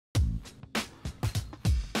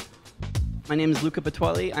My name is Luca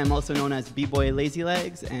Battuali. I'm also known as B-Boy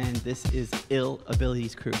Lazylegz, and this is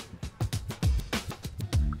ill-ability's crew.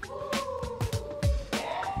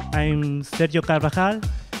 I'm Sergio Carvajal,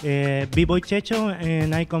 B-Boy Checho,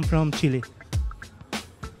 and I come from Chile.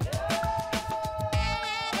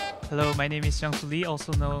 Hello, my name is Jang-Soo Lee,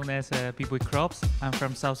 also known as B-Boy Crops. I'm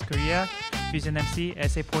from South Korea, Fusion MC,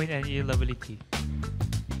 Essay Point, and Illovability.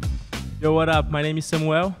 Yo, what up? My name is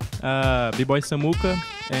Samuel, B-Boy Samuka,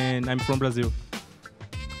 and I'm from Brazil.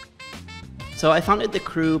 So I founded the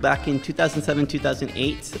crew back in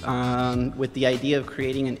 2007-2008 with the idea of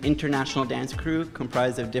creating an international dance crew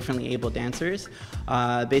comprised of differently able dancers,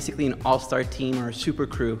 basically an all-star team or a super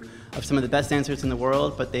crew of some of the best dancers in the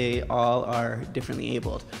world, but they all are differently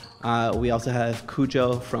abled. We also have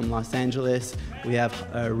Cujo from Los Angeles, we have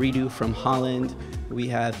Ridu from Holland, we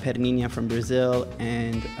have Perninha from Brazil,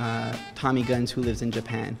 and Tommy Guns, who lives in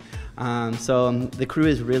Japan. So the crew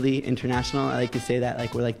is really international. I like to say that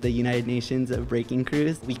like we're like the United Nations of breaking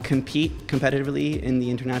crews. We compete competitively in the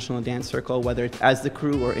international dance circle, whether it's as the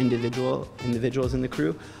crew or individuals in the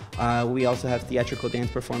crew. We also have theatrical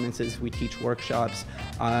dance performances, we teach workshops,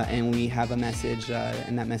 and we have a message,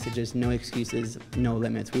 and that message is no excuses, no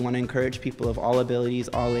limits. We want to encourage people of all abilities,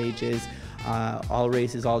 all ages, all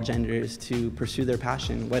races, all genders to pursue their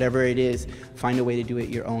passion. Whatever it is, find a way to do it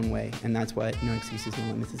your own way. And that's what No Excuses, No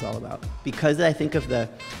Limits is all about. Because I think of the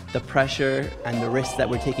pressure and the risks that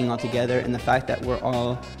we're taking all together and the fact that we're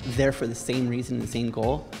all there for the same reason and the same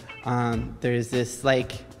goal, there's this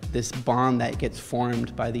bond that gets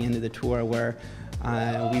formed by the end of the tour where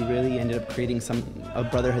we really ended up creating a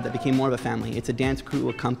brotherhood that became more of a family. It's a dance crew,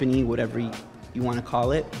 a company, whatever you want to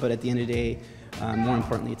call it, but at the end of the day, more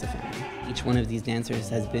importantly, it's a family. Each one of these dancers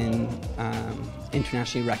has been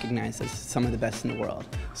internationally recognized as some of the best in the world.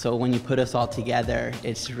 So when you put us all together,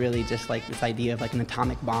 it's really just like this idea of like an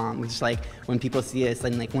atomic bomb. It's like when people see us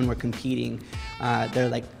and like when we're competing, they're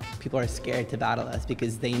like, people are scared to battle us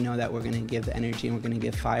because they know that we're gonna give the energy and we're gonna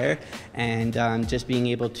give fire. And just being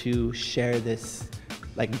able to share this,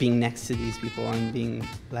 like being next to these people and being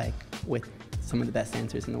like with some of the best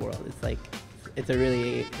dancers in the world, it's a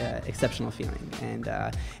really exceptional feeling, and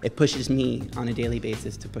it pushes me on a daily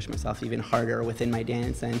basis to push myself even harder within my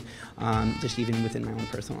dance and just even within my own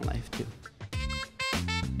personal life too.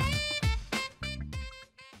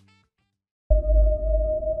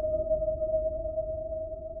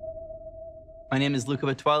 My name is Luca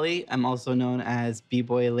Battuali. I'm also known as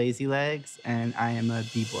B-Boy Lazylegz, and I am a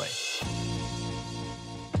B-Boy.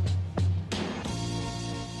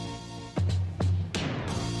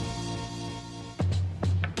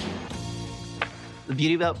 The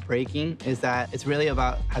beauty about breaking is that it's really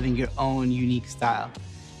about having your own unique style.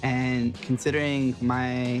 And considering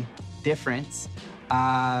my difference,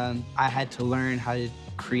 I had to learn how to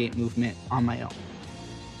create movement on my own.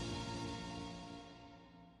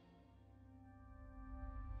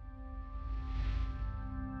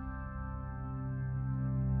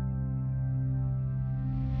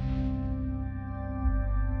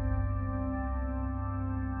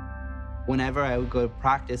 Whenever I would go to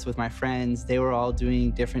practice with my friends, they were all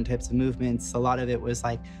doing different types of movements. A lot of it was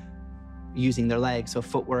like using their legs, so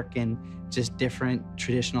footwork and just different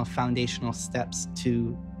traditional foundational steps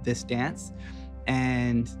to this dance.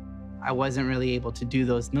 And I wasn't really able to do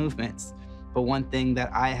those movements. But one thing that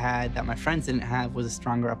I had that my friends didn't have was a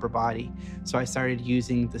stronger upper body. So I started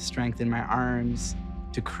using the strength in my arms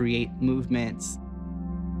to create movements.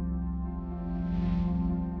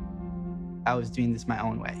 I was doing this my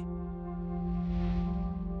own way.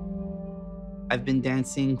 I've been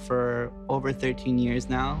dancing for over 13 years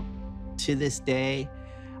now. To this day,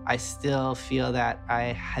 I still feel that I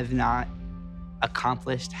have not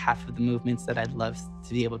accomplished half of the movements that I'd love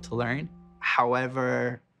to be able to learn.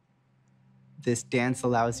 However, this dance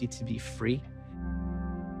allows you to be free.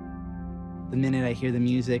 The minute I hear the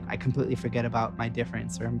music, I completely forget about my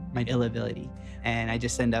difference or my ill-ability, and I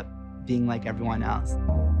just end up being like everyone else.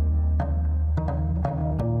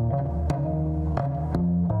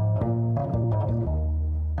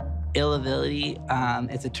 Ill-ability,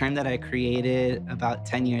 it's a term that I created about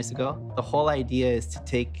 10 years ago. The whole idea is to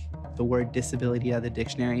take the word disability out of the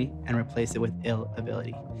dictionary and replace it with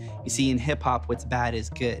ill-ability. You see, in hip-hop, what's bad is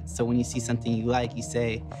good. So when you see something you like, you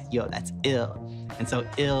say, yo, that's ill. And so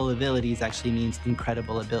ill-abilities actually means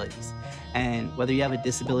incredible abilities. And whether you have a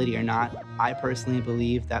disability or not, I personally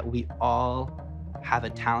believe that we all have a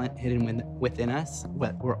talent hidden within us.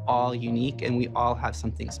 We're all unique and we all have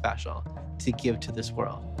something special to give to this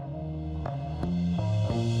world.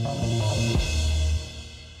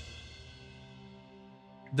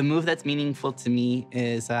 The move that's meaningful to me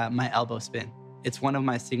is my elbow spin. It's one of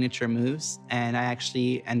my signature moves, and I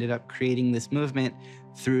actually ended up creating this movement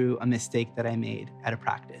through a mistake that I made at a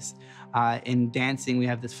practice. In dancing, we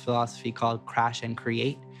have this philosophy called crash and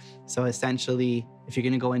create. So essentially, if you're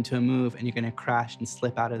gonna go into a move and you're gonna crash and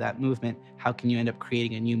slip out of that movement, how can you end up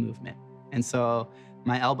creating a new movement? And so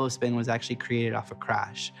my elbow spin was actually created off a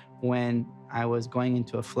crash. When I was going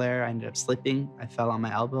into a flare, I ended up slipping, I fell on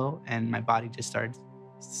my elbow, and my body just started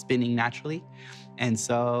spinning naturally. And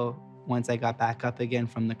so once I got back up again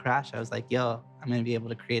from the crash, I was like, yo, I'm gonna be able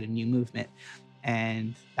to create a new movement.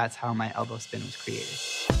 And that's how my elbow spin was created.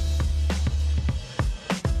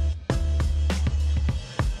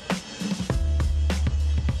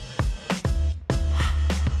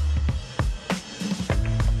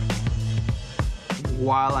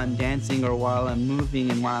 While I'm dancing or while I'm moving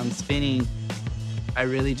and while I'm spinning, I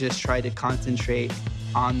really just try to concentrate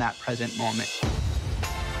on that present moment.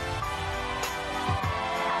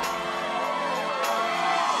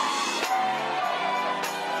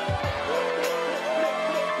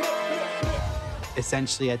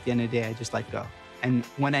 Essentially, at the end of the day, I just let go. And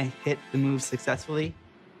when I hit the move successfully,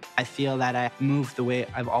 I feel that I moved the way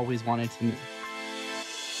I've always wanted to move.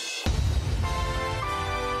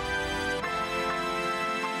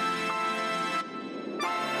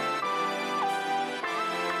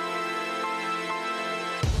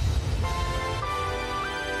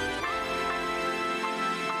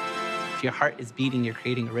 If your heart is beating, you're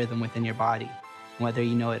creating a rhythm within your body. Whether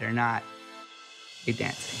you know it or not, you're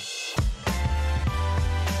dancing.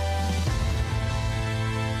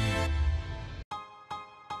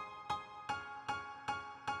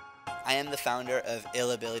 I am the founder of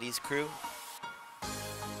Ill-Ability's crew.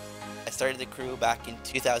 I started the crew back in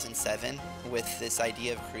 2007 with this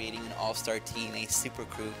idea of creating an all-star team, a super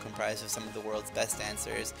crew comprised of some of the world's best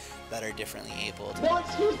dancers that are differently abled. No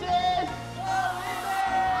excuses!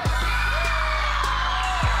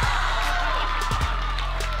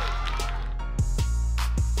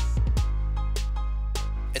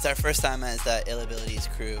 It's our first time as the Ill-Ability's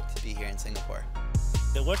crew to be here in Singapore.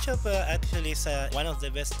 The workshop actually is one of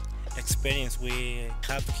the best experience we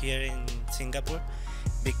have here in Singapore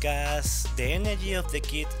because the energy of the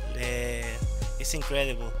kids is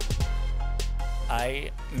incredible. I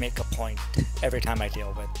make a point every time I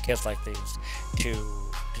deal with kids like these to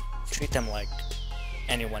treat them like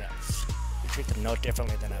anyone else. We treat them no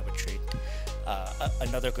differently than I would treat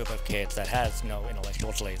another group of kids that has no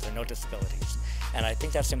intellectual delays or no disabilities. And I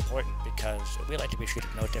think that's important because we like to be treated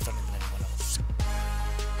no differently than anyone else.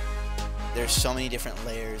 There's so many different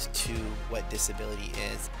layers to what disability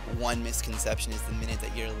is. One misconception is the minute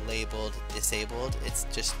that you're labeled disabled, it's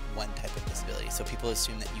just one type of disability. So people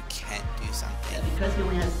assume that you can't do something. Because he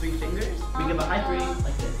only has 3 fingers, we give a high 3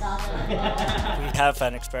 like this. We have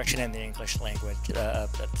an expression in the English language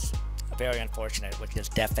that's very unfortunate, which is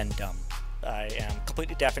deaf and dumb. I am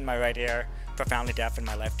completely deaf in my right ear, profoundly deaf in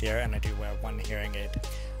my left ear, and I do wear one hearing aid.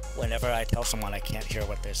 Whenever I tell someone I can't hear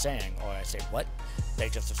what they're saying, or I say, what? They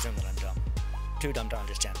just assume that I'm dumb. Too dumb to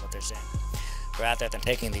understand what they're saying. Rather than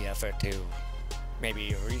taking the effort to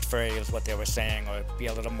maybe rephrase what they were saying or be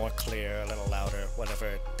a little more clear, a little louder,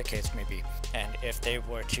 whatever the case may be. And if they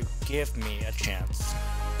were to give me a chance,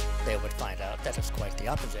 they would find out that it's quite the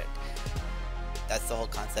opposite. That's the whole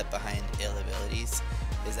concept behind Ill-Abilities,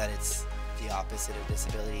 is that it's the opposite of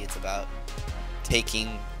disability. It's about taking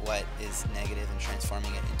what is negative and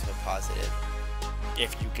transforming it into a positive.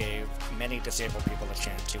 If you gave many disabled people a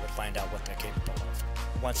chance, you would find out what they're capable of.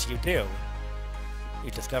 Once you do,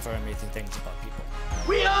 you discover amazing things about people.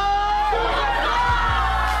 We are!